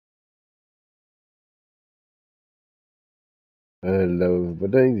Hello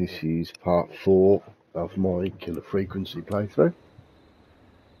everybody, this is part 4 of my Killer Frequency playthrough.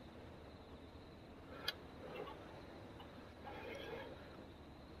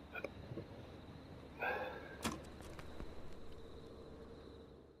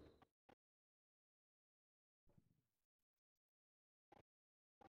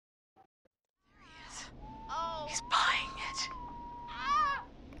 He's buying it.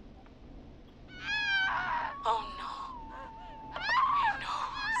 Oh no. He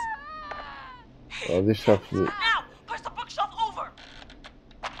knows. Oh, this happened. Now! Push the bookshelf over!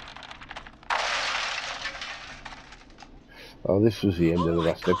 Oh, this was the end of the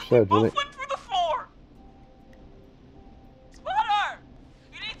last episode, We wasn't both it? went through the floor! Spotter!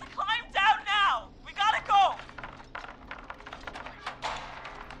 You need to climb down now! We gotta go!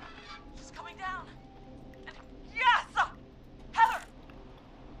 She's coming down. And yes! Heather!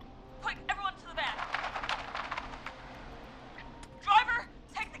 Quick, everyone to the van. Driver,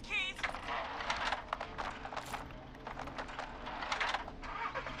 take the keys.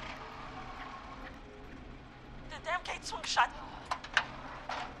 The damn gate swung shut.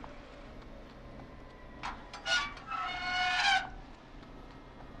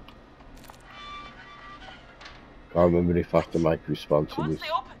 I remember if I have to make a response Come to on, this. stay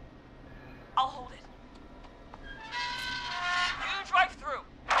open. I'll hold it. You drive through.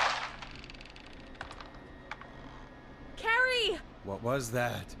 Carrie! What was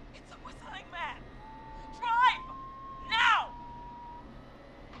that? It's a whistling man. Drive! Now!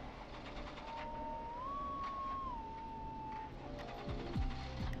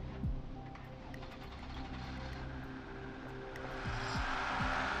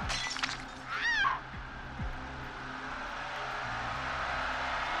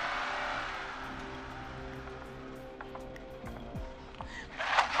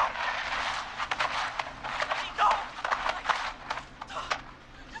 Let me go!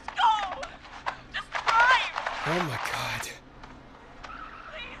 Just go! Just drive! Oh my god.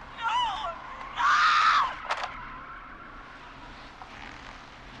 Please, no! No!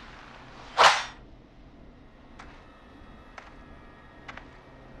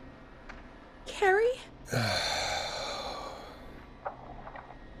 Carrie?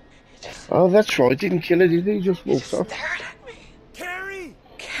 Oh, that's right, didn't kill her, did he? Just He walked just off. stared at me. Carrie!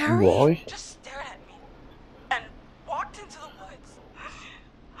 Carrie? Why? Just stared at me. And walked into the woods.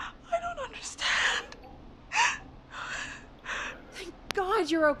 I don't understand. Thank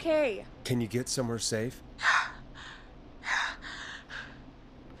God you're okay. Can you get somewhere safe?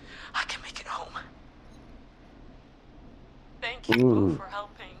 I can make it home. Thank you Ooh. for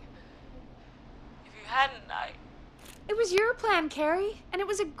helping. If you hadn't, It was your plan, Carrie, and it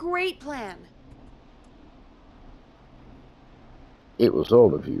was a great plan. It was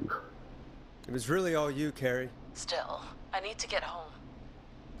all of you. It was really all you, Carrie. Still, I need to get home.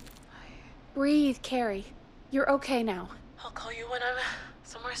 Breathe, Carrie. You're okay now. I'll call you when I'm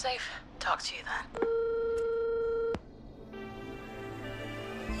somewhere safe. Talk to you then.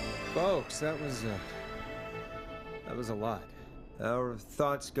 Folks, that was a lot. Our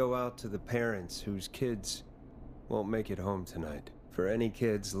thoughts go out to the parents whose kids won't make it home tonight. For any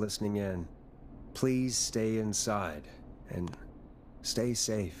kids listening in, please stay inside and stay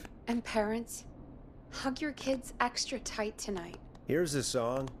safe. And parents, hug your kids extra tight tonight. Here's a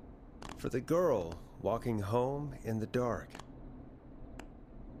song for the girl walking home in the dark.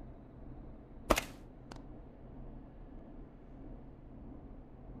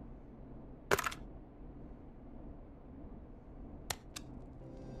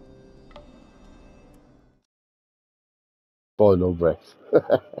 Final breath.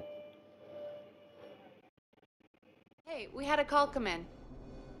 Hey, we had a call come in.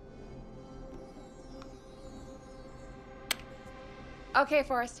 Okay,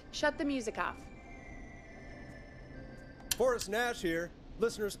 Forrest, shut the music off. Forrest Nash here.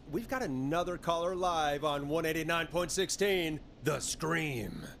 Listeners, we've got another caller live on 189.16, The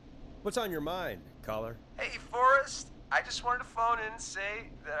Scream. What's on your mind, caller? Hey, Forrest. I just wanted to phone in and say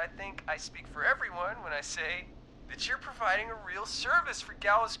that I think I speak for everyone when I say that you're providing a real service for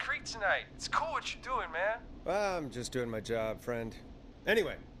Gallows Creek tonight. It's cool what you're doing, man. Well, I'm just doing my job, friend.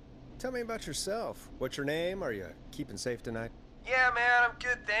 Anyway, tell me about yourself. What's your name? Are you keeping safe tonight? Yeah, man, I'm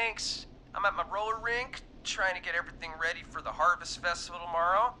good, thanks. I'm at my roller rink, trying to get everything ready for the Harvest Festival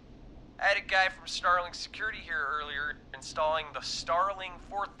tomorrow. I had a guy from Starling Security here earlier installing the Starling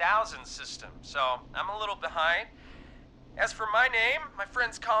 4000 system, so I'm a little behind. As for my name, my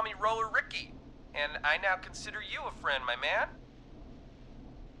friends call me Roller Ricky, and I now consider you a friend, my man.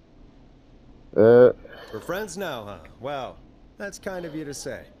 We're friends now, huh? Well, that's kind of you to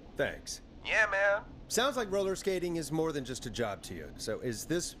say. Thanks. Yeah, man. Sounds like roller skating is more than just a job to you. So is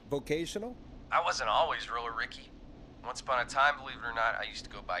this vocational? I wasn't always Roller Ricky. Once upon a time, believe it or not, I used to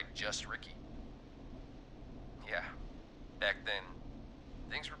go by just Ricky. Yeah, back then,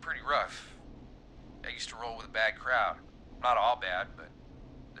 things were pretty rough. I used to roll with a bad crowd. Not all bad, but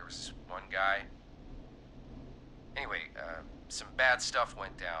there was this one guy. Anyway, some bad stuff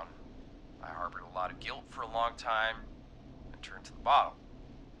went down. I harbored a lot of guilt for a long time and turned to the bottle.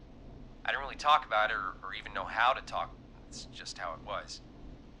 I didn't really talk about it or even know how to talk. It's just how it was.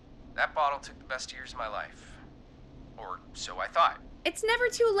 That bottle took the best years of my life. Or so I thought. It's never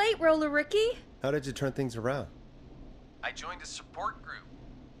too late, Roller Ricky. How did you turn things around? I joined a support group.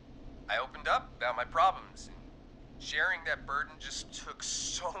 I opened up about my problems, and sharing that burden just took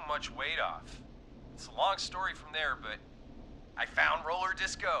so much weight off. It's a long story from there, but I found roller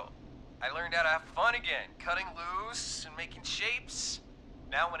disco. I learned how to have fun again, cutting loose and making shapes.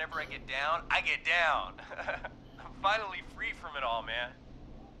 Now whenever I get down, I get down. I'm finally free from it all, man.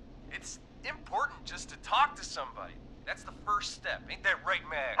 It's important just to talk to somebody. That's the first step. Ain't that right,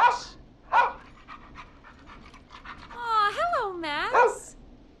 Max? Aw, hello, Max.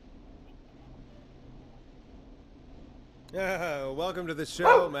 Welcome to the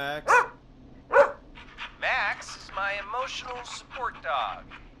show, Max. Max is my emotional support dog.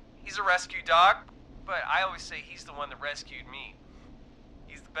 He's a rescue dog, but I always say he's the one that rescued me.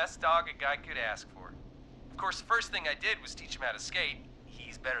 He's the best dog a guy could ask for. Of course, the first thing I did was teach him how to skate.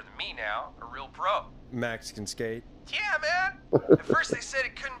 He's better than me now, a real pro. Max can skate. Yeah, man. At first they said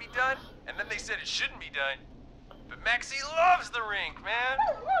it couldn't be done, and then they said it shouldn't be done. But Maxie loves the rink, man.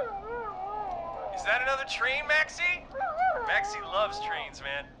 Is that another train, Maxie? Maxie loves trains,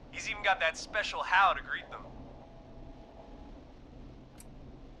 man. He's even got that special how to greet them.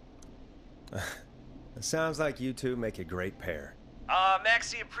 It sounds like you two make a great pair.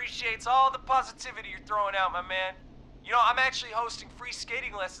 Maxie appreciates all the positivity you're throwing out, my man. You know, I'm actually hosting free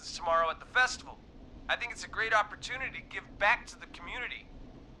skating lessons tomorrow at the festival. I think it's a great opportunity to give back to the community.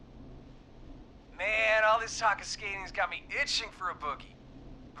 Man, all this talk of skating's got me itching for a boogie.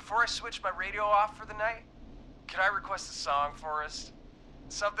 Before I switch my radio off for the night, could I request a song for us?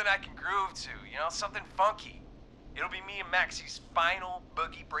 Something I can groove to, you know, something funky. It'll be me and Maxie's final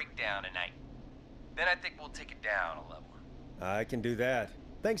boogie breakdown tonight. Then I think we'll take it down a level. I can do that.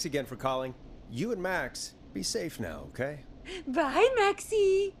 Thanks again for calling. You and Max, be safe now, okay? Bye,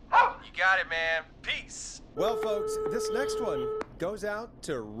 Maxie. You got it, man. Peace. Well, folks, this next one goes out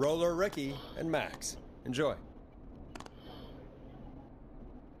to Roller Ricky and Max. Enjoy.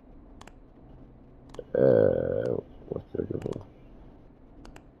 What's the other one?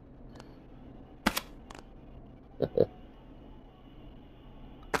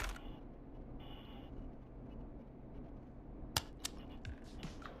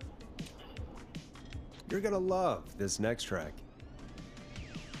 You're gonna love this next track.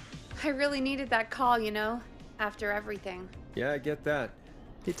 I really needed that call, you know, after everything. Yeah, I get that.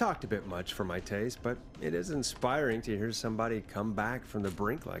 He talked a bit much for my taste, but it is inspiring to hear somebody come back from the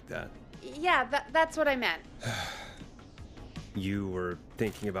brink like that. Yeah, that's what I meant. You were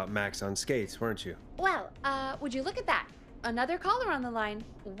thinking about Max on skates, weren't you? Well, would you look at that? Another caller on the line.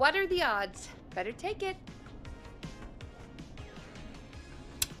 What are the odds? Better take it.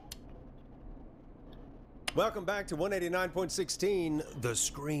 Welcome back to 189.16, The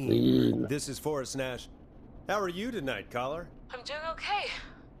Scream. This is Forrest Nash. How are you tonight, caller? I'm doing okay.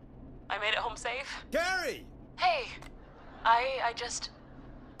 I made it home safe. Gary! Hey, I just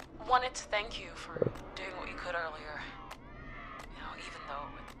wanted to thank you for doing what you could earlier. You know, even though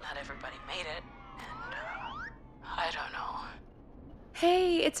not everybody made it, and I don't know.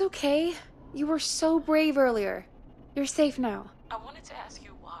 Hey, it's okay. You were so brave earlier. You're safe now. I wanted to ask you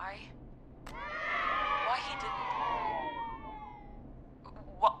why he didn't.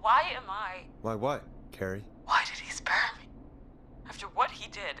 Why am I? Why what, Carrie? Why did he spare me? After what he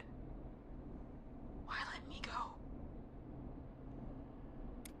did, why let me go?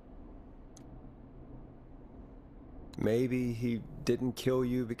 Maybe he didn't kill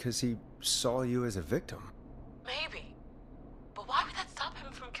you because he saw you as a victim. Maybe. But why would that stop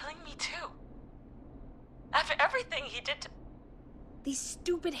him from killing me too? After everything he did to... These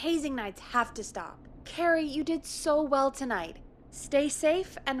stupid hazing nights have to stop. Carrie, you did so well tonight. Stay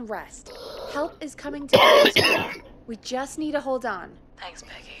safe and rest. Help is coming to you. We just need to hold on. Thanks,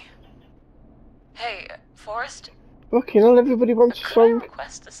 Peggy. Hey, Forrest? Fucking hell, everybody wants a Could I song.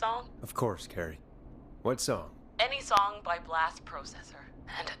 request a song? Of course, Carrie. What song? Any song by Blast Processor.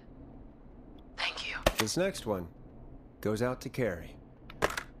 And thank you. This next one goes out to Carrie.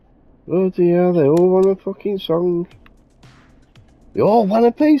 Bloody hell, they all want a fucking song. They all want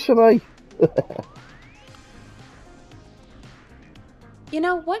a piece of me. You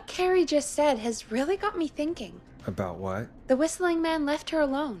know, what Carrie just said has really got me thinking. About what? The whistling man left her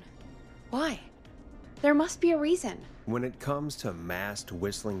alone. Why? There must be a reason. When it comes to masked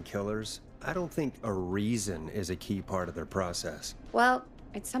whistling killers, I don't think a reason is a key part of their process. Well,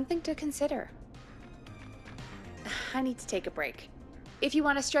 it's something to consider. I need to take a break. If you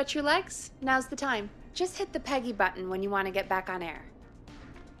want to stretch your legs, now's the time. Just hit the Peggy button when you want to get back on air.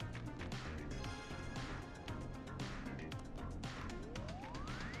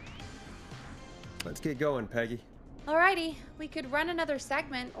 Let's get going, Peggy. Alrighty, we could run another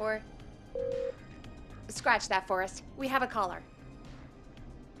segment or... Scratch that, Forrest. We have a caller.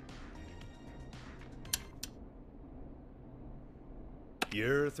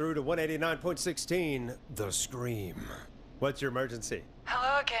 You're through to 189.16, The Scream. What's your emergency?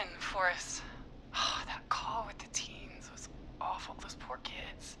 Hello again, Forrest. Oh, that call with the teens was awful. Those poor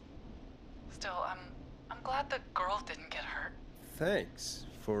kids. Still, I'm glad the girl didn't get hurt. Thanks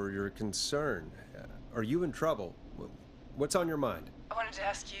for your concern. Are you in trouble? What's on your mind? I wanted to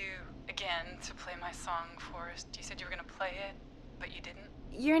ask you again to play my song, Forrest. You said you were gonna play it, but you didn't.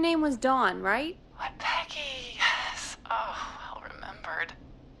 Your name was Dawn, right? What, Peggy? Yes. Oh, well remembered.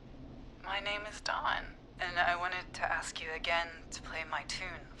 My name is Dawn, and I wanted to ask you again to play my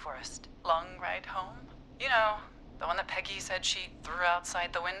tune, Forrest. Long Ride Home? You know, the one that Peggy said she threw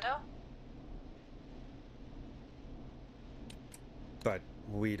outside the window? But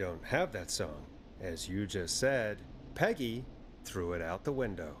we don't have that song. As you just said, Peggy threw it out the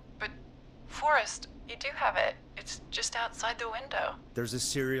window. But, Forrest, you do have it. It's just outside the window. There's a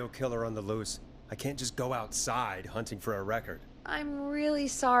serial killer on the loose. I can't just go outside hunting for a record. I'm really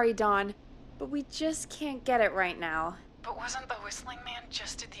sorry, Dawn, but we just can't get it right now. But wasn't the whistling man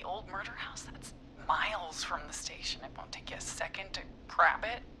just at the old murder house? That's miles from the station. It won't take you a second to grab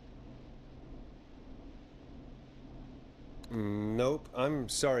it. Nope, I'm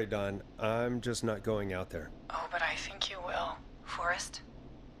sorry, Don. I'm just not going out there. Oh, but I think you will. Forrest?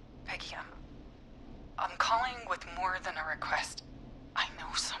 Peggy, I'm calling with more than a request. I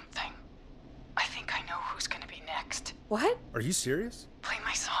know something. I think I know who's gonna be next. What? Are you serious? Play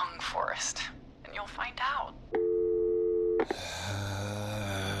my song, Forrest, and you'll find out.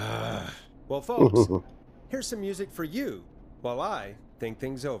 Well, folks, here's some music for you while I think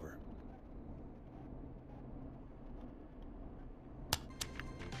things over.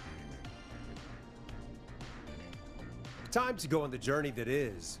 Time to go on the journey that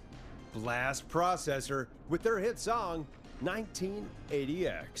is Blast Processor with their hit song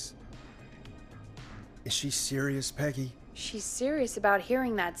 1980X. Is she serious, Peggy? She's serious about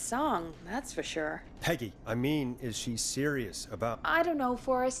hearing that song, that's for sure. Peggy, I mean, is she serious about... I don't know,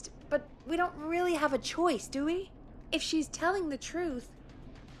 Forrest, but we don't really have a choice, do we? If she's telling the truth...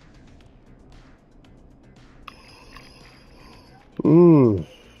 Alright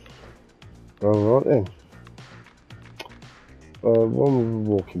then. One was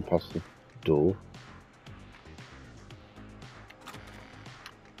walking past the door.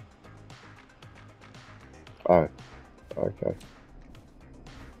 Oh, okay.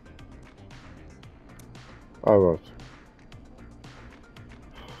 Oh, right.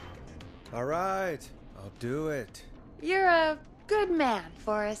 All right, I'll do it. You're a good man,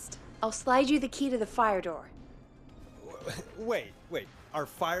 Forrest. I'll slide you the key to the fire door. Wait. Our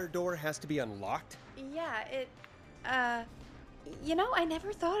fire door has to be unlocked? Yeah, you know, I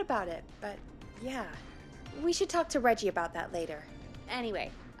never thought about it, but yeah. We should talk to Reggie about that later.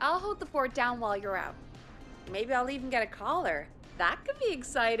 Anyway, I'll hold the fort down while you're out. Maybe I'll even get a caller. That could be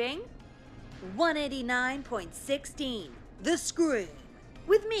exciting. 189.16, The Scream.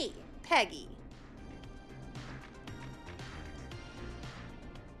 With me, Peggy.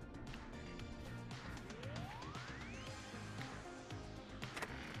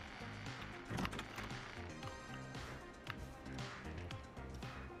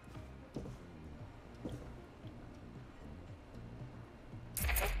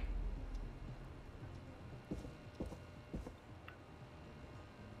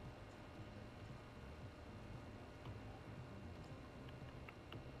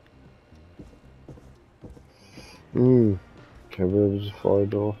 Okay, where was the fire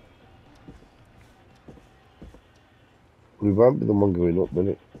door? We won't be the one going up, will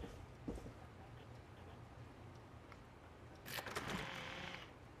it?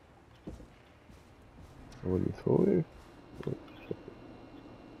 I wouldn't have thought it.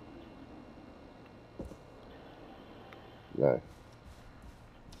 No.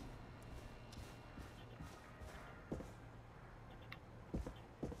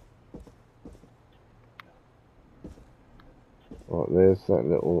 Right, there's that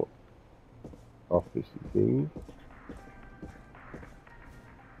little office thing.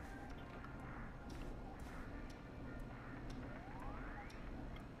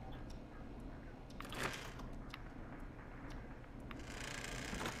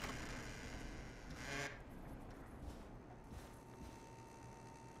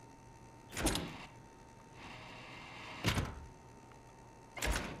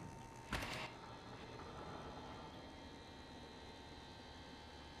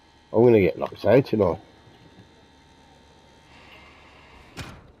 I'm gonna get knocked out tonight.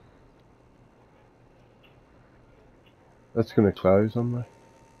 That's gonna close on me.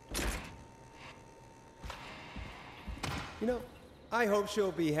 You know, I hope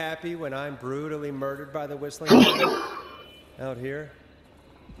she'll be happy when I'm brutally murdered by the whistling giant. Out here,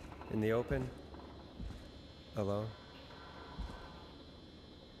 in the open, alone.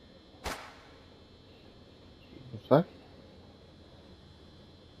 What's that?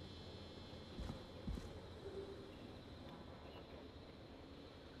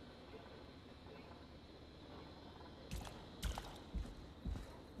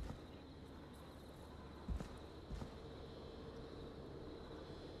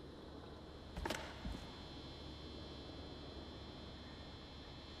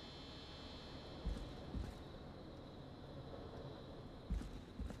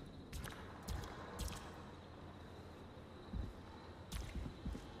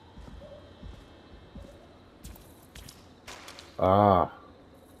 Ah.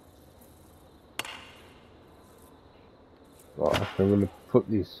 Right, I'm going to put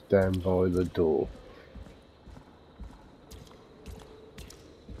this down by the door.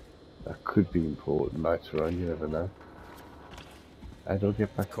 That could be important later on, you never know. How do I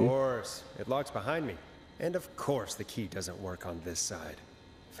get back Of in? course, it locks behind me. And of course the key doesn't work on this side.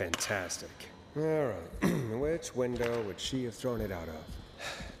 Fantastic. All right, which window would she have thrown it out of?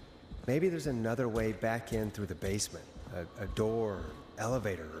 Maybe there's another way back in through the basement. A door,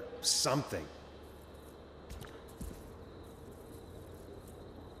 elevator, or something.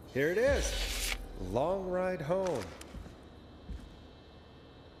 Here it is. Long ride home.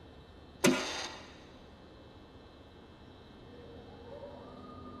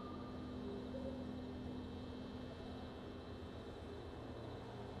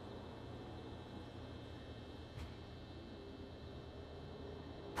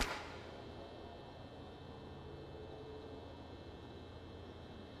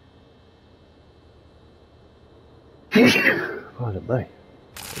 Pardon me.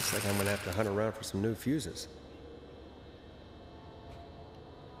 Looks like I'm gonna have to hunt around for some new fuses.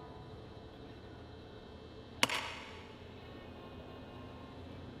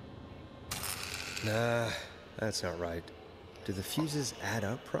 Nah, that's not right. Do the fuses add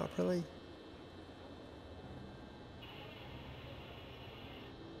up properly?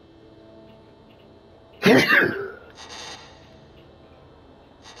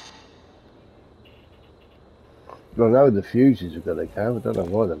 I know the fuses are going to go. I don't know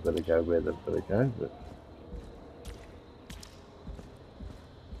why they've got to go where they've got to go, but...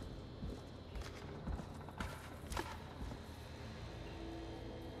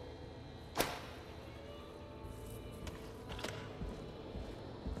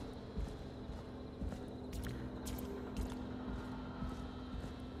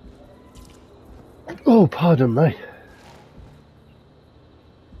 Oh, pardon me.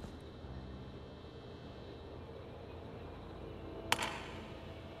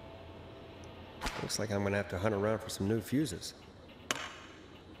 Looks like I'm gonna have to hunt around for some new fuses.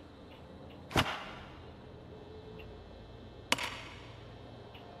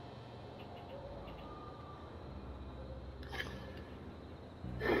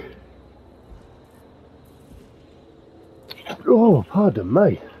 Oh, pardon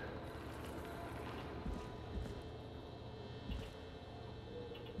me.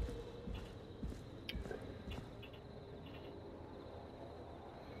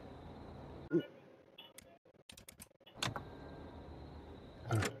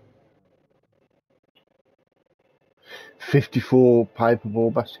 "54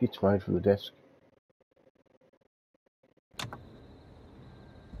 paperball baskets made from the desk."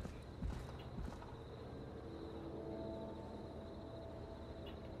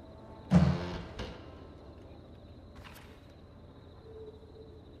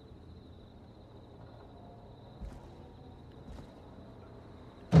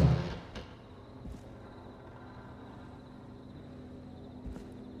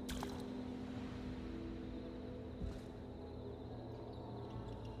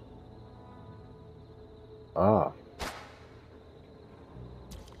 Ah.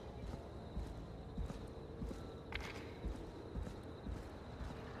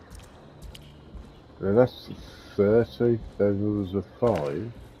 And that's 30, then there was a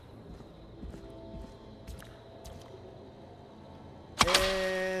 5.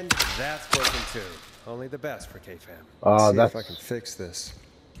 And that's broken too. Only the best for K-Fam. Ah, See if I that's- can fix this.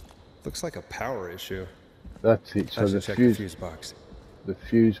 Looks like a power issue. That's it, so I should the check fuse, the fuse box. the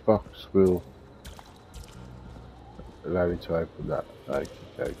fuse box will allow me to open that.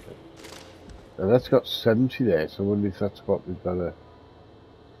 Okay. Now that's got 70 there, so I wonder if that's what we've got to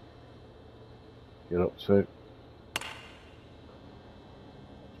get up to.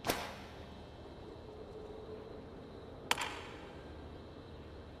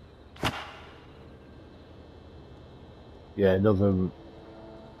 Yeah, another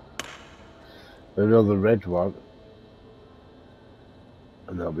red one.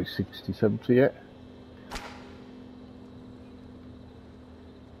 And that'll be 60, 70 yet.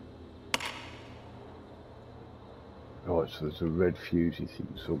 Right, so there's a red fusey thing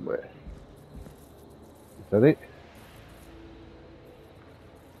somewhere. Is that it?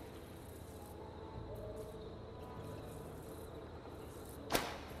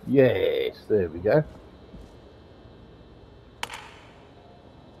 Yes, there we go.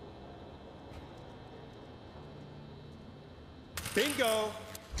 Bingo!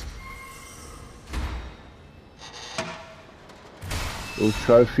 All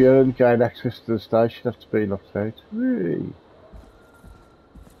trophy earned, gain access to the station after being knocked out. Really?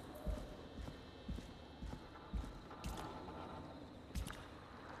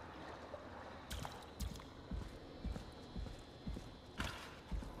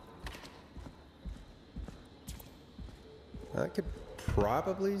 I could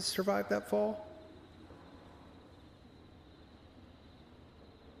probably survive that fall.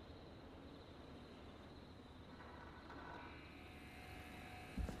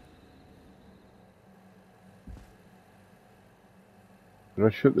 Can I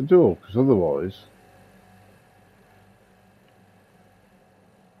shut the door? Because otherwise...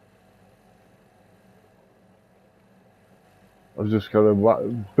 I was just going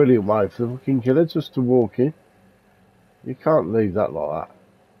to brilliant way for the fucking killer just to walk in. You can't leave that like that.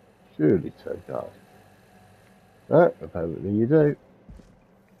 Surely take that. No, apparently you do.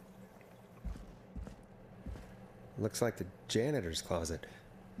 Looks like the janitor's closet.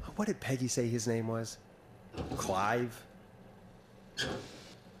 What did Peggy say his name was? Clive?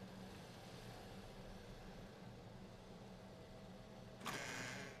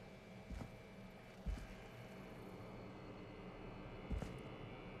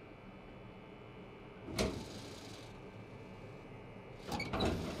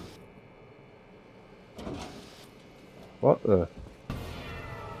 What the?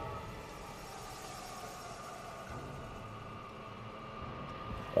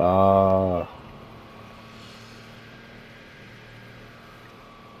 Ah.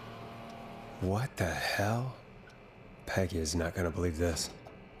 What the hell? Peggy is not gonna believe this.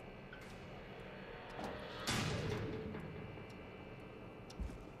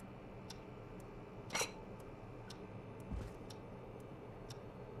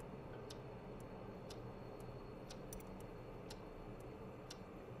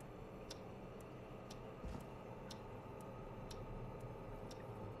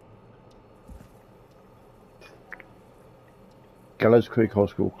 Gallows Creek High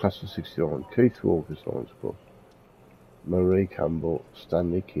School, Class of 69. Keith Walker, Science Club. Marie Campbell,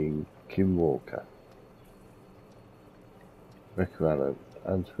 Stanley King, Kim Walker. Rebecca Allen,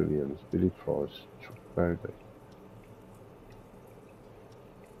 Ant Williams, Billy Price, Chuck Bowdy.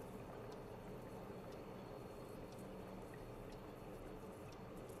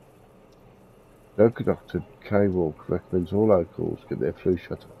 Local doctor Kay Walker recommends all locals get their flu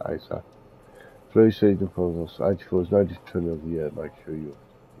shot at ASAP. Flu season for us, 84 is no different of the year, make sure you.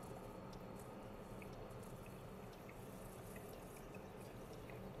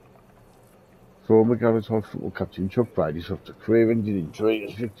 Former Galatown football captain Chuck Brady suffered a career-ending injury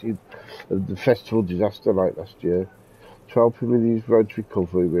inflicted at the festival disaster late last year. To help him with his road to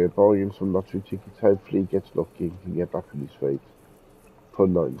recovery, we're buying him some lottery tickets. Hopefully he gets lucky and can get back on his feet.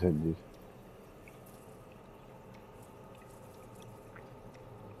 Pun not intended.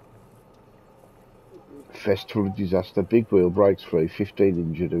 Festival disaster, big wheel breaks free, 15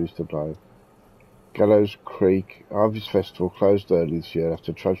 injured, who's to blame? Gallows Creek Harvest Festival closed early this year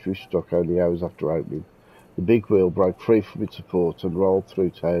after tragedy struck only hours after opening. The big wheel broke free from its support and rolled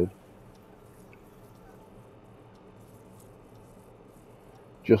through town.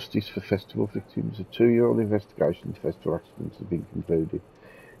 Justice for festival victims. A 2-year-old investigation into festival accidents has been concluded.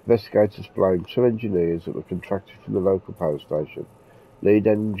 Investigators blame 2 engineers that were contracted from the local power station. Lead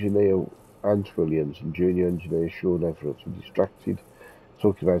engineer Ant Williams and junior engineer Sean Everett were distracted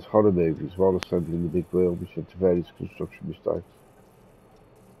talking about horror movies while assembling the big wheel, which led to various construction mistakes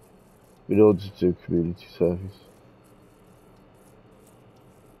in order to do community service.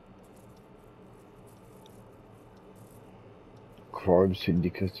 Crime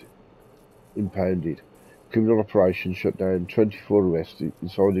syndicate impounded. Criminal operation shut down. 24 arrests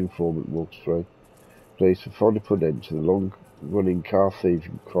inside informant walks free. Police have finally put an end to the long-running car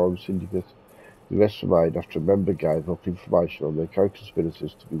thieving crime syndicate. The arrests were made after a member gave up information on their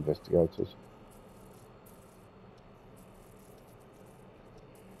co-conspirators to investigators.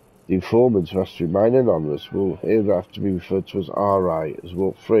 The informants, who asked to remain anonymous, will hereafter be referred to as RA, as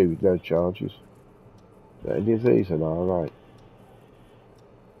walked free with no charges. Are any of these an RA?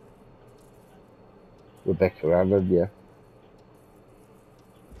 Rebecca Allen, yeah.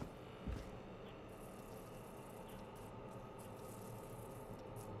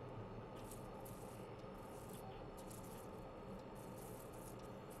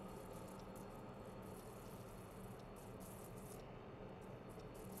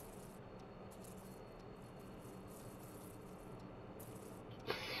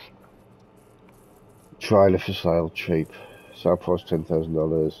 Trailer for sale, cheap. Sale price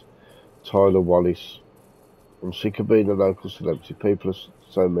 $10,000. Tyler Wallace. I'm sick of being a local celebrity. People are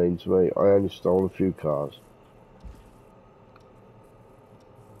so mean to me. I only stole a few cars.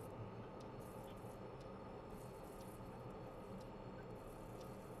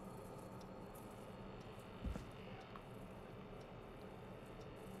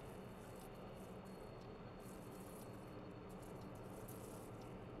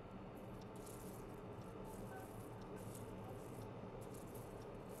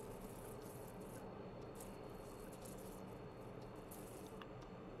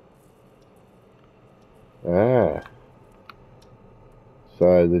 Ah.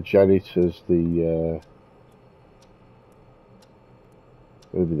 So the janitor's the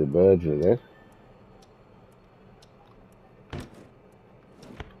gonna be the murderer then.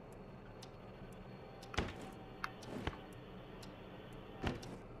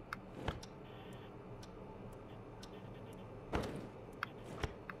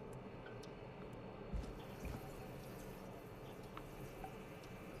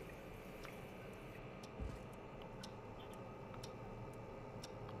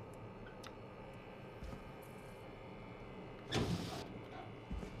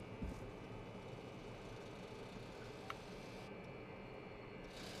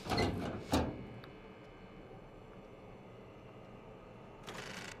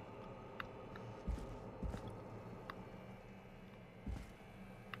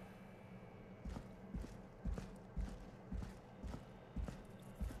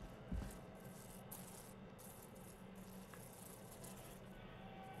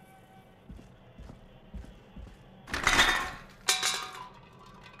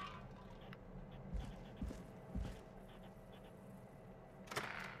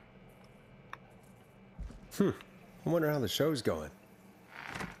 I wonder how the show's going.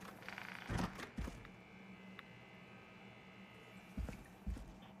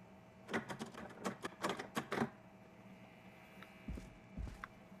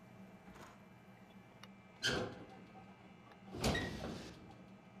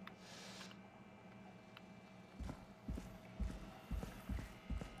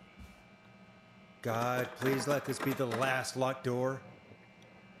 God, please let this be the last locked door.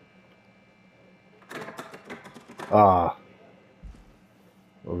 Ah.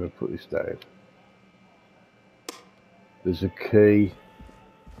 I'm gonna put this down. There's a key.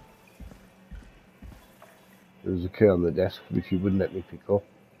 There's a key on the desk which you wouldn't let me pick up.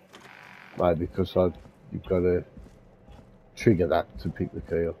 Why? Because you've got to trigger that to pick the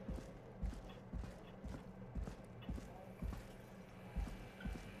key up.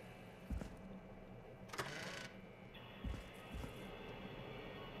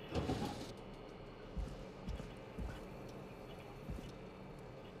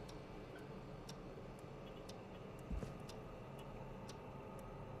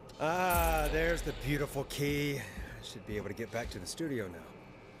 Ah, there's the beautiful key. I should be able to get back to the studio now.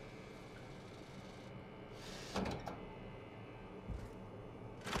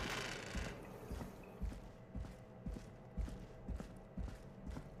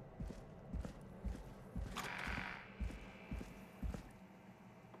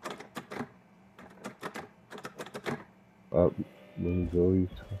 Let me go.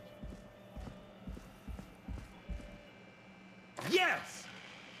 Yes!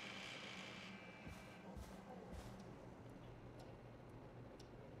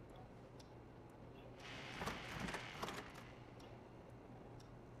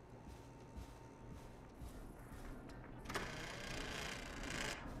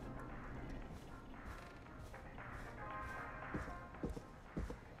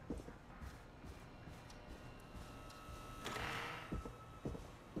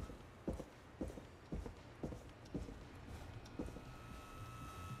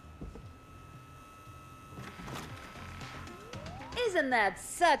 Isn't that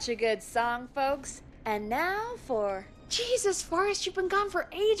such a good song, folks? And now for... Jesus, Forrest, you've been gone for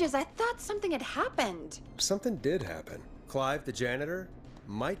ages. I thought something had happened. Something did happen. Clive, the janitor,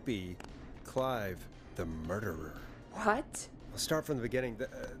 might be Clive, the murderer. What? I'll start from the beginning.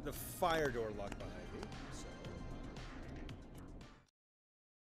 The fire door locked behind me. So...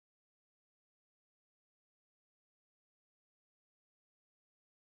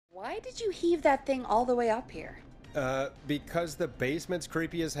 Why did you heave that thing all the way up here? Because the basement's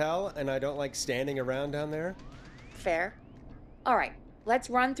creepy as hell, and I don't like standing around down there. Fair. All right, let's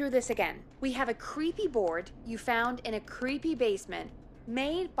run through this again. We have a creepy board you found in a creepy basement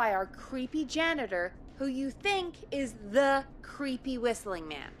made by our creepy janitor who you think is the creepy whistling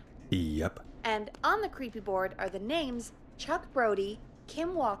man. Yep. And on the creepy board are the names Chuck Brody,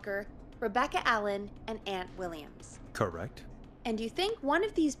 Kim Walker, Rebecca Allen, and Aunt Williams. Correct. And you think one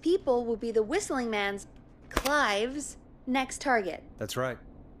of these people will be the whistling man's, Clive's, next target. That's right.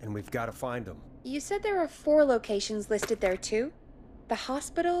 And we've got to find them. You said there are 4 locations listed there too? The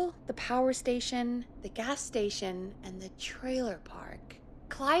hospital, the power station, the gas station, and the trailer park.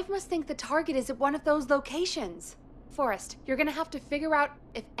 Clive must think the target is at one of those locations. Forrest, you're gonna have to figure out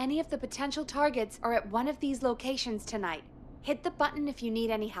if any of the potential targets are at one of these locations tonight. Hit the button if you need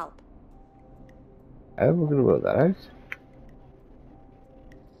any help. We're gonna work that out.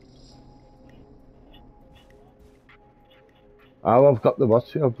 Oh, I've got the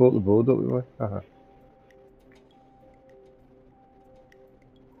watch. I've brought the board up with me.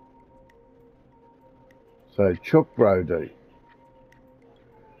 So, Chuck Brody.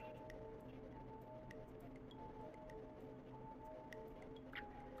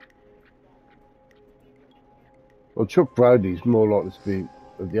 Well, Chuck Brody's more likely to be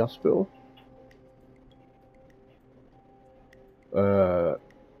at the hospital.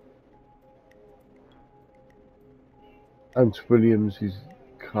 Aunt Williams is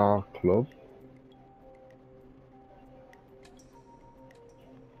car club.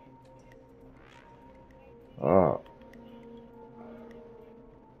 Ah.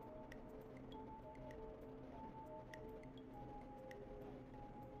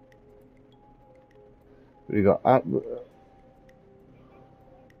 We got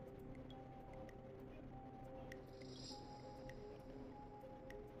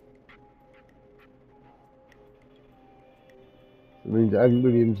I mean, Aunt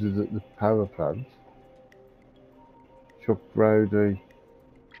Williams is at the power plant. Chuck Brody.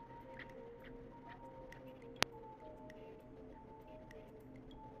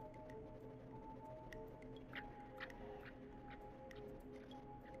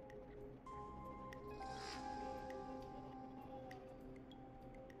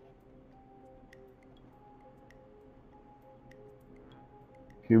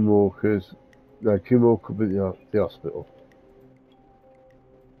 Kim Walker's. No, Kim Walker will be at the hospital.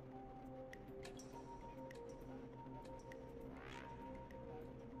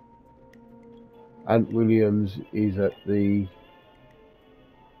 Aunt Williams is at the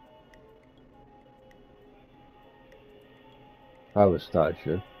power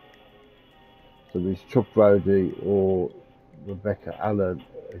station. So there's Chuck Brody or Rebecca Allen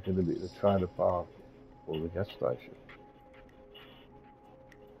are going to be at the trailer park or the gas station.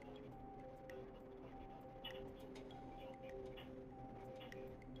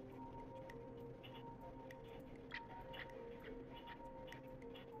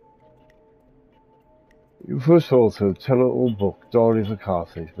 First author, tell-it-all book, Diary of a Car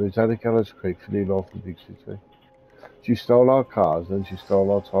Thief, moved out of Gallows Creek for new life in the big city. She stole our cars, then she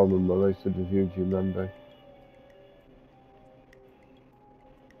stole our time and money, said the huge Monday.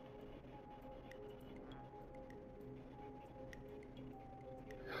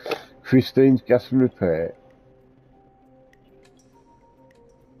 Christine's Gas and Repair.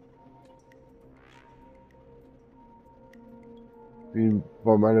 Been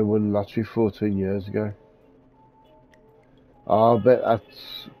by man who won the lottery 14 years ago. I bet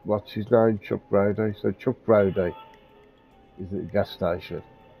that's, what's his name, Chuck Brody. So Chuck Brody is at the gas station.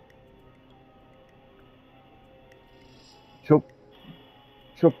 Chuck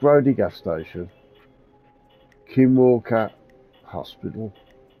Brody gas station. Kim Walker hospital.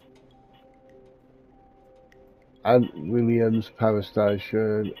 Aunt Williams power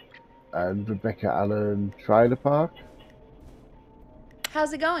station. And Rebecca Allen trailer park.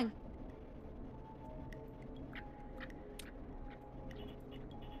 How's it going?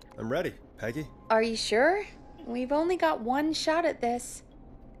 I'm ready, Peggy. Are you sure? We've only got one shot at this.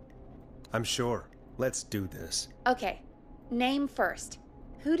 I'm sure. Let's do this. Okay, name first.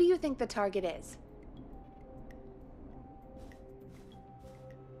 Who do you think the target is?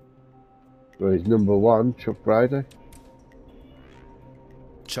 Well, he's number 1, Chuck Brady.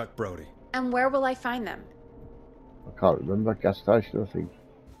 Chuck Brody. And where will I find them? I can't remember. Gas station, I think.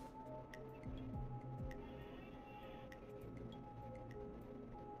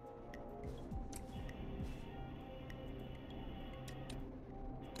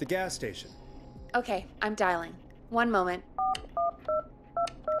 The gas station. Okay, I'm dialing. One moment.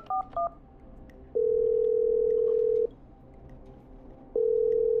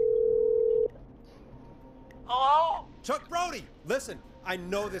 Hello? Chuck Brody! Listen, I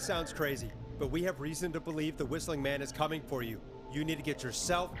know this sounds crazy, but we have reason to believe the Whistling Man is coming for you. You need to get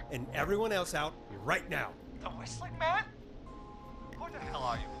yourself and everyone else out right now. The Whistling Man? Who the hell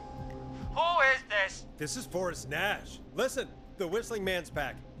are you? Who is this? This is Forrest Nash. Listen, the Whistling Man's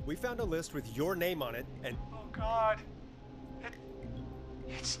back. We found a list with your name on it, and... Oh, God.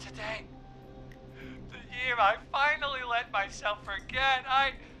 It's today. The year I finally let myself forget.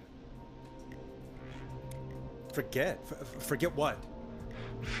 Forget? Forget what?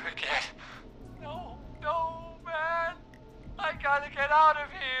 Forget? No, man. I gotta get out of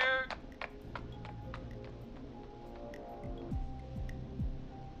here.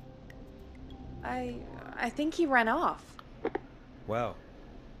 I think he ran off. Well,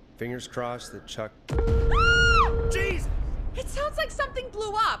 fingers crossed that Chuck... Jesus! It sounds like something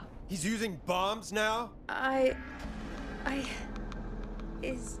blew up. He's using bombs now?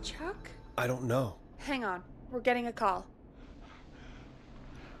 Is Chuck? I don't know. Hang on. We're getting a call.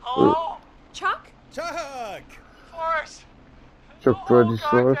 Hello? Chuck? Chuck! Forrest. Chuck The whole Brody's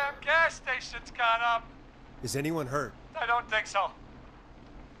source. goddamn gas station's gone up. Is anyone hurt? I don't think so.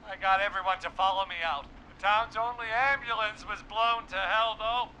 I got everyone to follow me out. The town's only ambulance was blown to hell,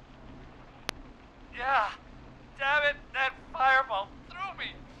 though. Yeah. Damn it, that fireball threw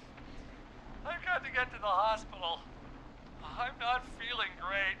me. I've got to get to the hospital. I'm not feeling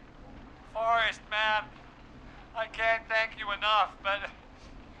great. Forrest, man, I can't thank you enough, but...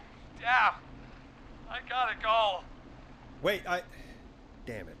 Damn, I gotta go. Wait,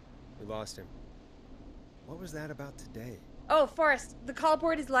 Damn it. We lost him. What was that about today? Oh, Forrest, the call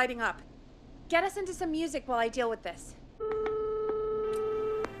board is lighting up. Get us into some music while I deal with this.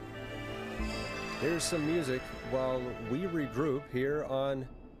 Here's some music while we regroup here on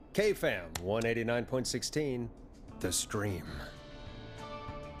KFAM 189.16, The Stream.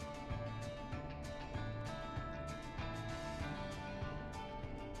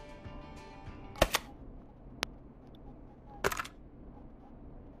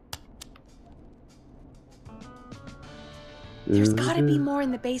 There's gotta be more in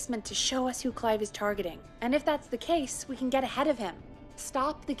the basement to show us who Clive is targeting. And if that's the case, we can get ahead of him.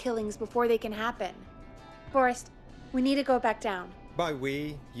 Stop the killings before they can happen. Forrest, we need to go back down. By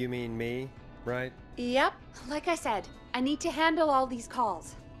we, you mean me, right? Yep. Like I said, I need to handle all these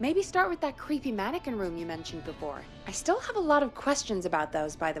calls. Maybe start with that creepy mannequin room you mentioned before. I still have a lot of questions about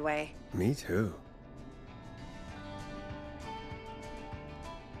those, by the way. Me too.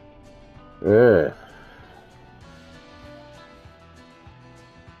 Yeah.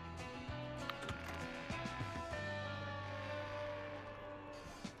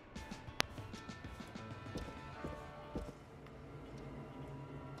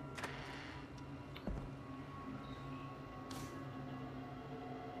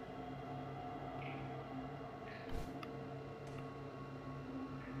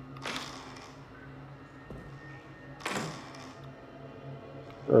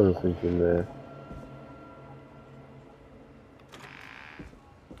 I was thinking there.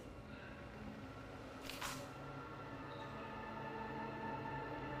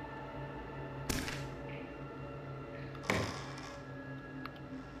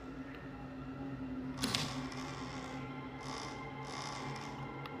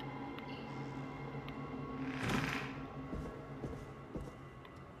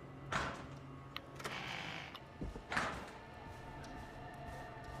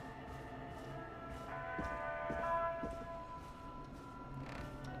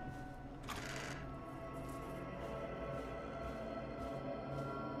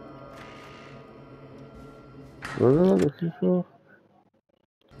 What am I looking for?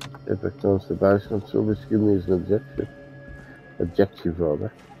 If it comes to basement, somebody's giving me an objection. Objective,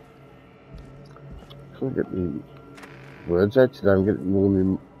 rather. Can't get the words out today. I'm getting more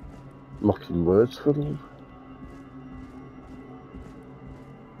than mocking words for them.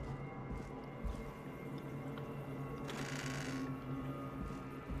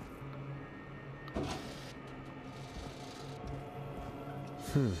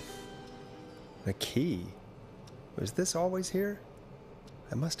 The key? Was this always here?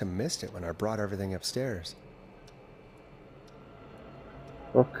 I must have missed it when I brought everything upstairs.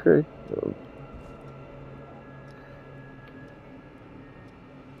 Okay.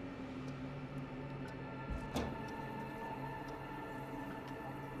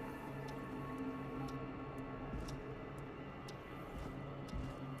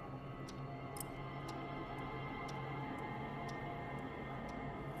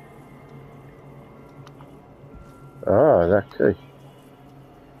 Oh, that key.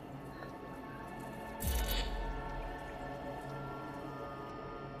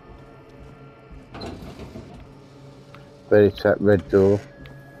 But it's that red door.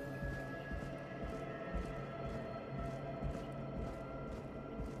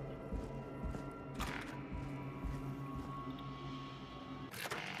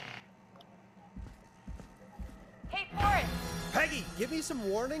 Hey, Forrest! Peggy, give me some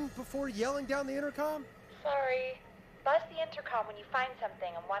warning before yelling down the intercom? Sorry. Buzz the intercom when you find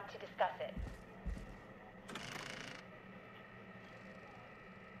something and want to discuss it.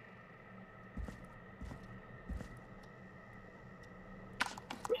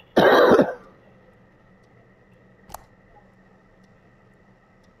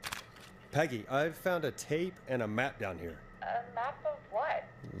 Peggy, I've found a tape and a map down here. A map of what?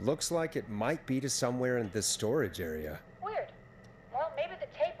 Looks like it might be to somewhere in this storage area. Weird. Well, maybe the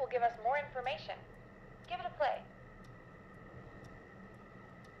tape will give us more information. Give it a play.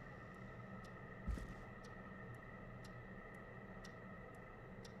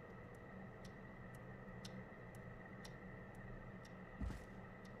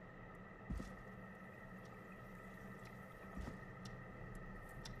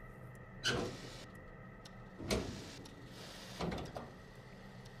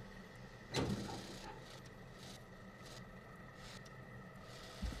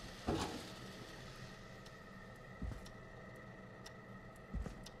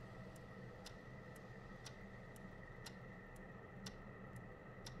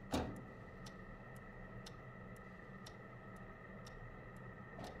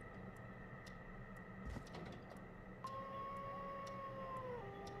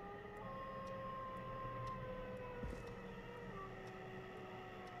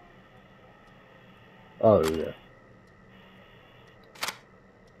 Oh, yeah.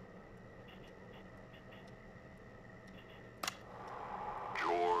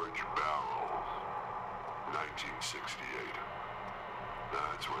 George Barrow, 1968.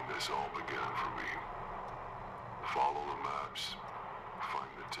 That's when this all began for me. Follow the maps,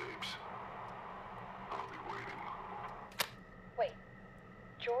 find the tapes. I'll be waiting. Wait,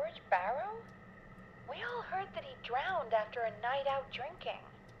 George Barrow? We all heard that he drowned after a night out drinking.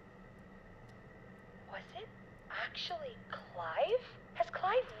 Was it actually Clive? Has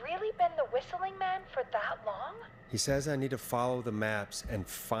Clive really been the whistling man for that long? He says I need to follow the maps and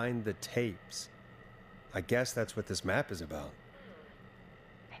find the tapes. I guess that's what this map is about.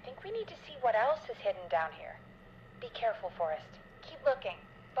 I think we need to see what else is hidden down here. Be careful, Forrest. Keep looking.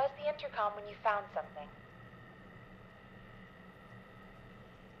 Buzz the intercom when you found something.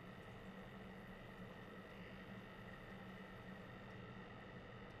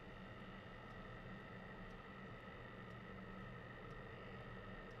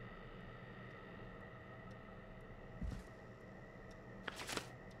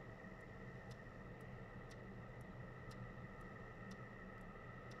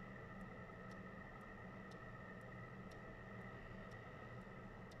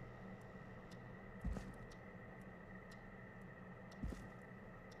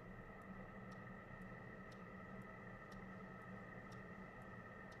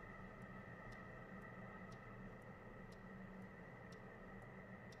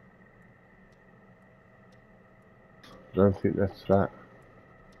 I don't think that's that.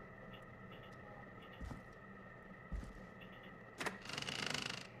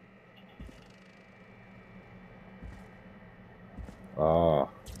 Ah.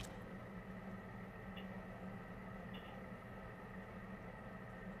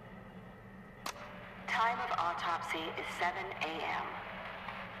 Time of autopsy is 7 a.m.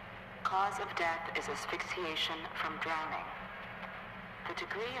 Cause of death is asphyxiation from drowning. The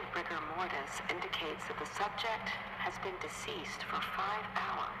degree of rigor mortis indicates that the subject has been deceased for 5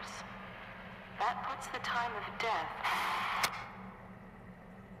 hours. That puts the time of death...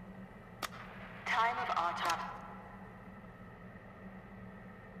 Time of autopsy...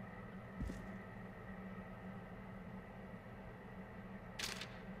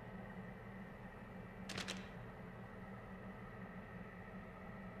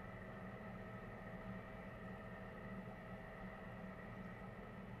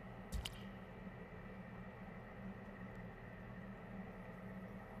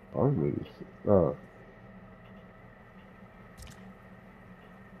 I really. Oh.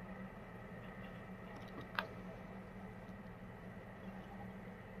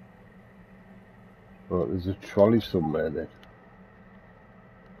 Well, there's a trolley somewhere then.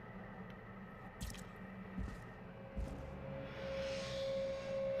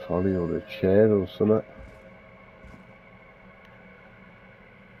 Trolley or a chair or something.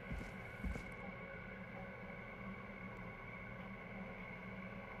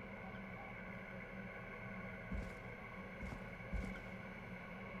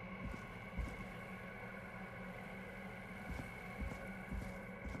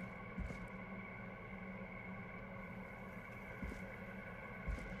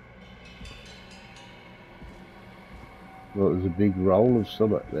 Well, there's a big roll of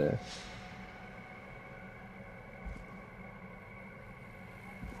something there.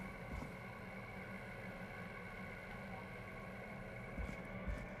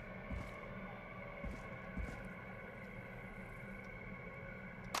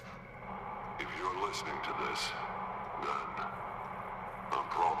 If you're listening to this, then I'm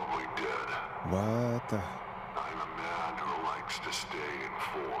probably dead. What the? I'm a man who likes to stay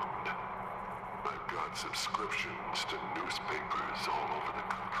informed. I've got subscriptions to newspapers all over the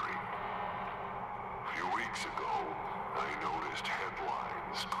country. A few weeks ago, I noticed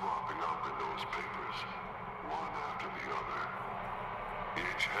headlines cropping up in those papers, one after the other.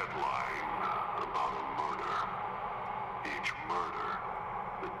 Each headline about a murder. Each murder,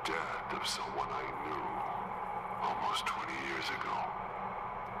 the death of someone I knew almost 20 years ago.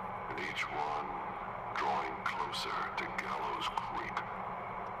 And each one drawing closer to Gallows Creek.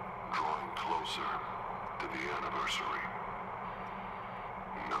 Drawing closer to the anniversary.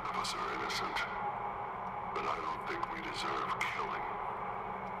 None of us are innocent, but I don't think we deserve killing.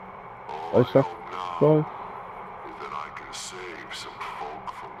 All I hope now is that I can save some folk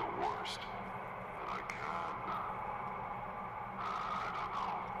from the worst. That I can, I don't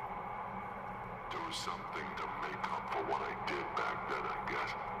know, do something to make up for what I did back then, I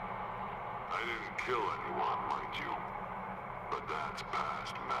guess. I didn't kill anyone, mind you, but that's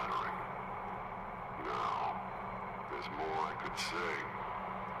past mattering. Now, there's more I could say,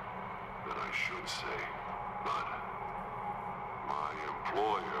 that I should say, but my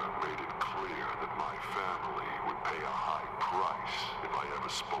employer made it clear that my family would pay a high price if I ever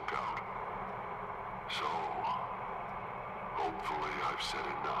spoke out. So, hopefully I've said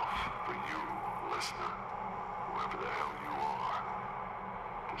enough for you, listener, whoever the hell you are,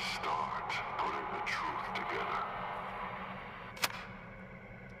 to start putting the truth together.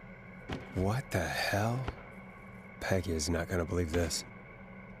 What the hell? Peggy is not gonna believe this.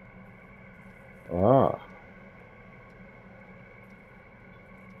 Ah.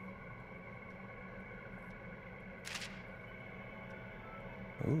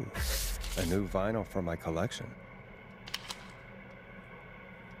 Ooh, a new vinyl for my collection.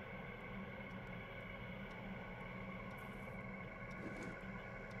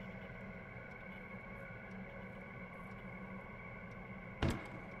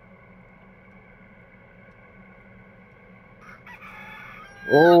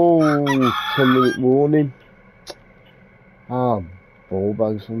 Oh, 10-minute warning. Ah, ball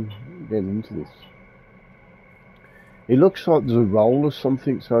bags. I'm getting into this. It looks like there's a roll or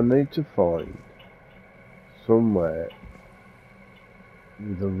something, so I need to find somewhere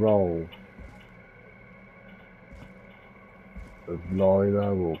with a roll of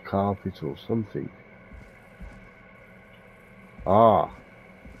lino or carpet or something. Ah,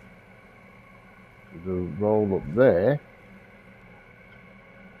 there's a roll up there.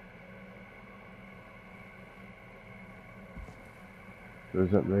 Does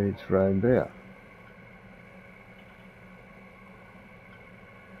that mean it's round here?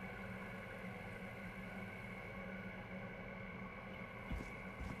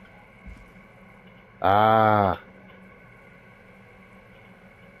 Ah.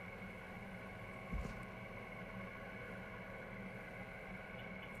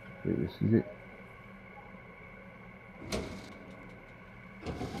 I think this is it.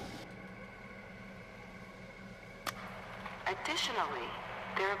 Additionally,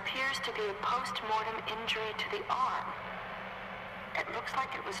 there appears to be a post-mortem injury to the arm. It looks like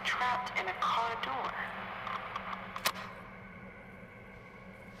it was trapped in a car door.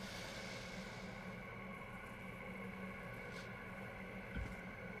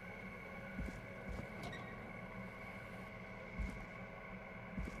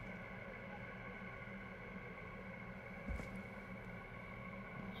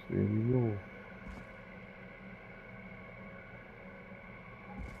 See any more?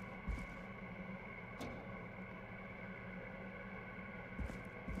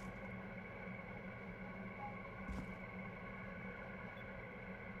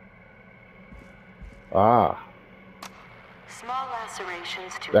 Ah, Small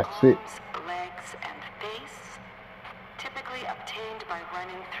lacerations to That's arms, it. legs, and face, typically obtained by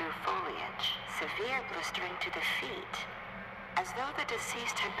running through foliage. Severe blistering to the feet, as though the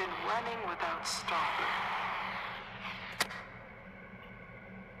deceased had been running without stopping.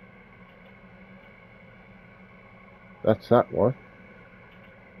 that's that one.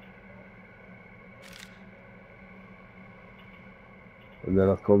 And then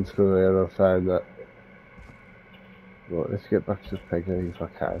I come through here and I found that. Right, let's get back to Peggy if I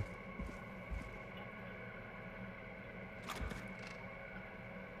can.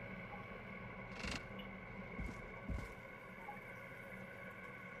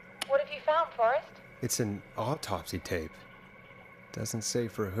 What have you found, Forrest? It's an autopsy tape. Doesn't say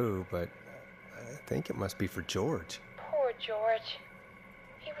for who, but I think it must be for George. Poor George.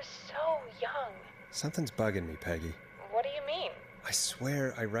 He was so young. Something's bugging me, Peggy. What do you mean? I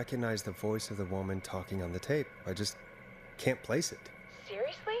swear I recognize the voice of the woman talking on the tape. I just can't place it.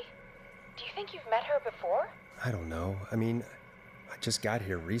 Seriously? Do you think you've met her before? I don't know. I mean, I just got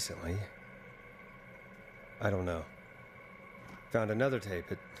here recently. I don't know. Found another tape.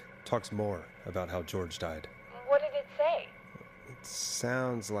 It talks more about how George died. What did it say? It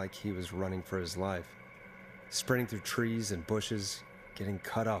sounds like he was running for his life. Sprinting through trees and bushes, getting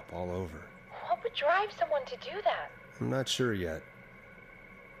cut up all over. What would drive someone to do that? I'm not sure yet.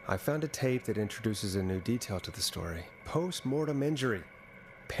 I found a tape that introduces a new detail to the story. Post-mortem injury.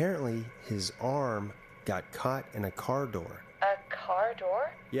 Apparently, his arm got caught in a car door. A car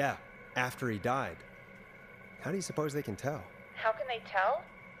door? Yeah, after he died. How do you suppose they can tell? How can they tell?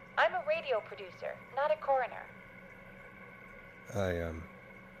 I'm a radio producer, not a coroner.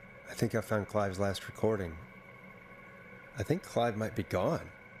 I think I found Clive's last recording. I think Clive might be gone.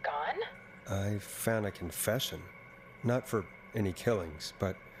 Gone? I found a confession. Not for any killings,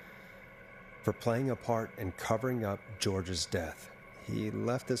 but for playing a part in covering up George's death. He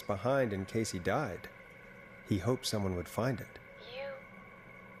left this behind in case he died. He hoped someone would find it.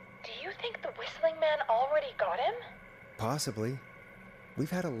 Do you think the Whistling Man already got him? Possibly. We've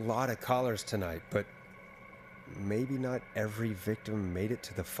had a lot of callers tonight, but maybe not every victim made it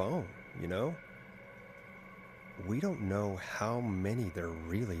to the phone, you know? We don't know how many there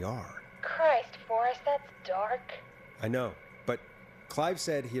really are. Christ, Forrest, that's dark. I know, but Clive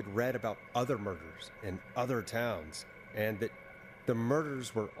said he had read about other murders in other towns, and that the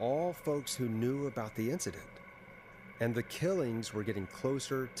murders were all folks who knew about the incident. And the killings were getting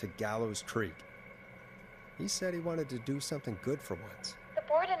closer to Gallows Creek. He said he wanted to do something good for once. The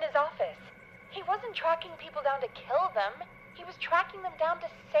board in his office. He wasn't tracking people down to kill them. He was tracking them down to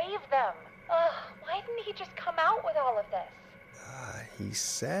save them. Ugh, why didn't he just come out with all of this? He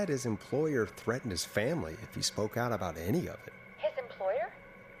said his employer threatened his family if he spoke out about any of it. His employer?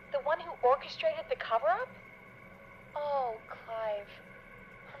 The one who orchestrated the cover-up? Oh, Clive.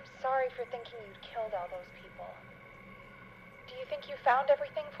 I'm sorry for thinking you'd killed all those people. Do you think you found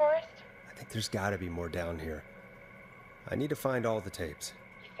everything, Forrest? I think there's gotta be more down here. I need to find all the tapes.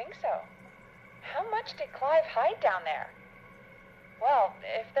 You think so? How much did Clive hide down there? Well,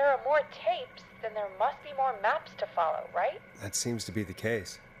 if there are more tapes, then there must be more maps to follow, right? That seems to be the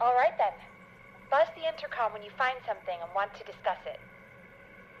case. All right, then. Buzz the intercom when you find something and want to discuss it.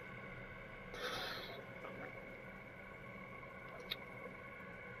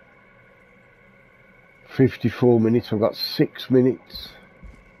 $54. I've got 6 minutes.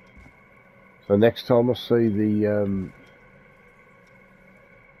 So next time I see the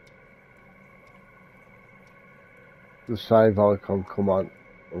save icon come on,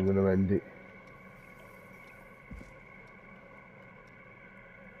 I'm going to end it.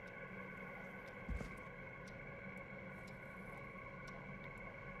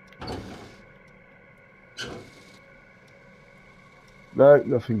 No,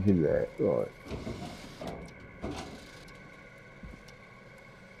 nothing in there. Right.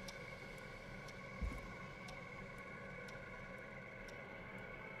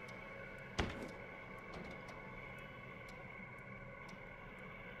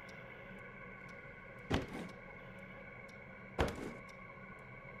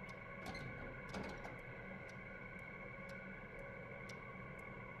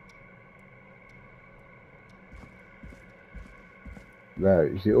 Now,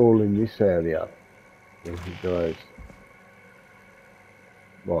 is it all in this area? Yes, it does.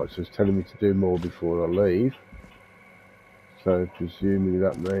 Right, so it's telling me to do more before I leave. So presumably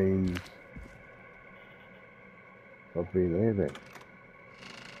that means I've been here then.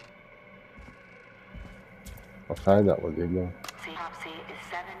 I found that one, didn't I? Autopsy is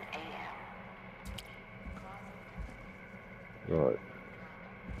 7 a.m. Right.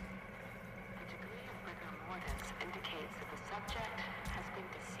 The degree of rigor mortis indicates that the subject has been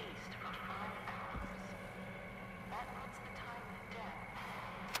deceased for 5 hours. That puts the time of death.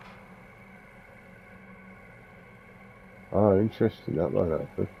 Oh, interesting, that might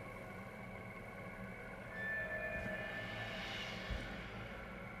happen.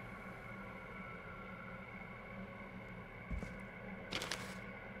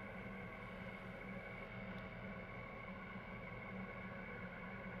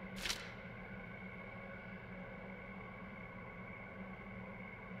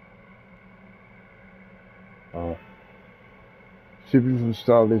 Oh. Shipping from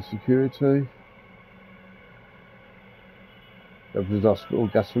Starling Security. The of the hospital,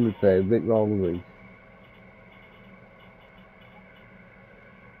 gas and repair, Rick Rolling.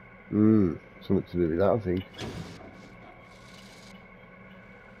 Something to do with that, I think.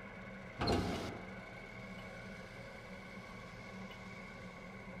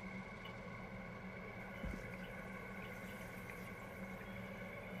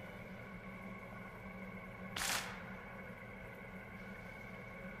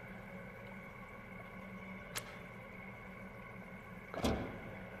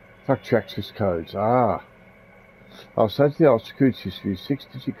 Factory access codes. Ah. I'll set the old security system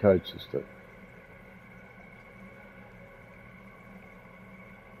 6-digit code system.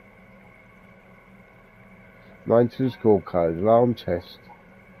 Maintenance call code, alarm test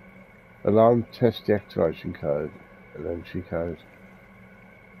deactivation code, and entry code.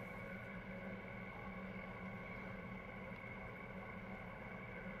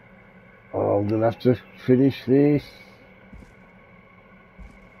 Oh, I'm gonna have to finish this.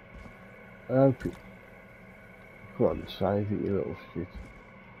 Okay. Come on, save it, you little shit.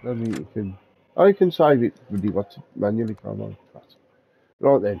 I don't think you can. Oh, you can save it, but you got to manually, can't I?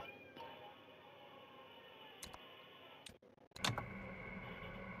 Right then.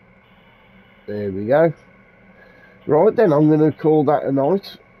 There we go. Right then, I'm going to call that a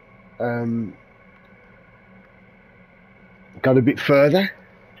night. Got a bit further.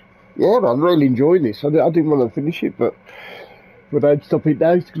 Yeah, but I'm really enjoying this. I didn't want to finish it, but I don't stop it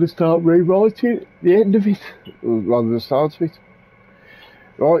now. It's going to start rewriting the end of it, rather than the start of it.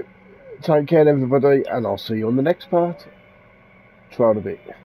 Right, take care everybody, and I'll see you on the next part. Try it a bit.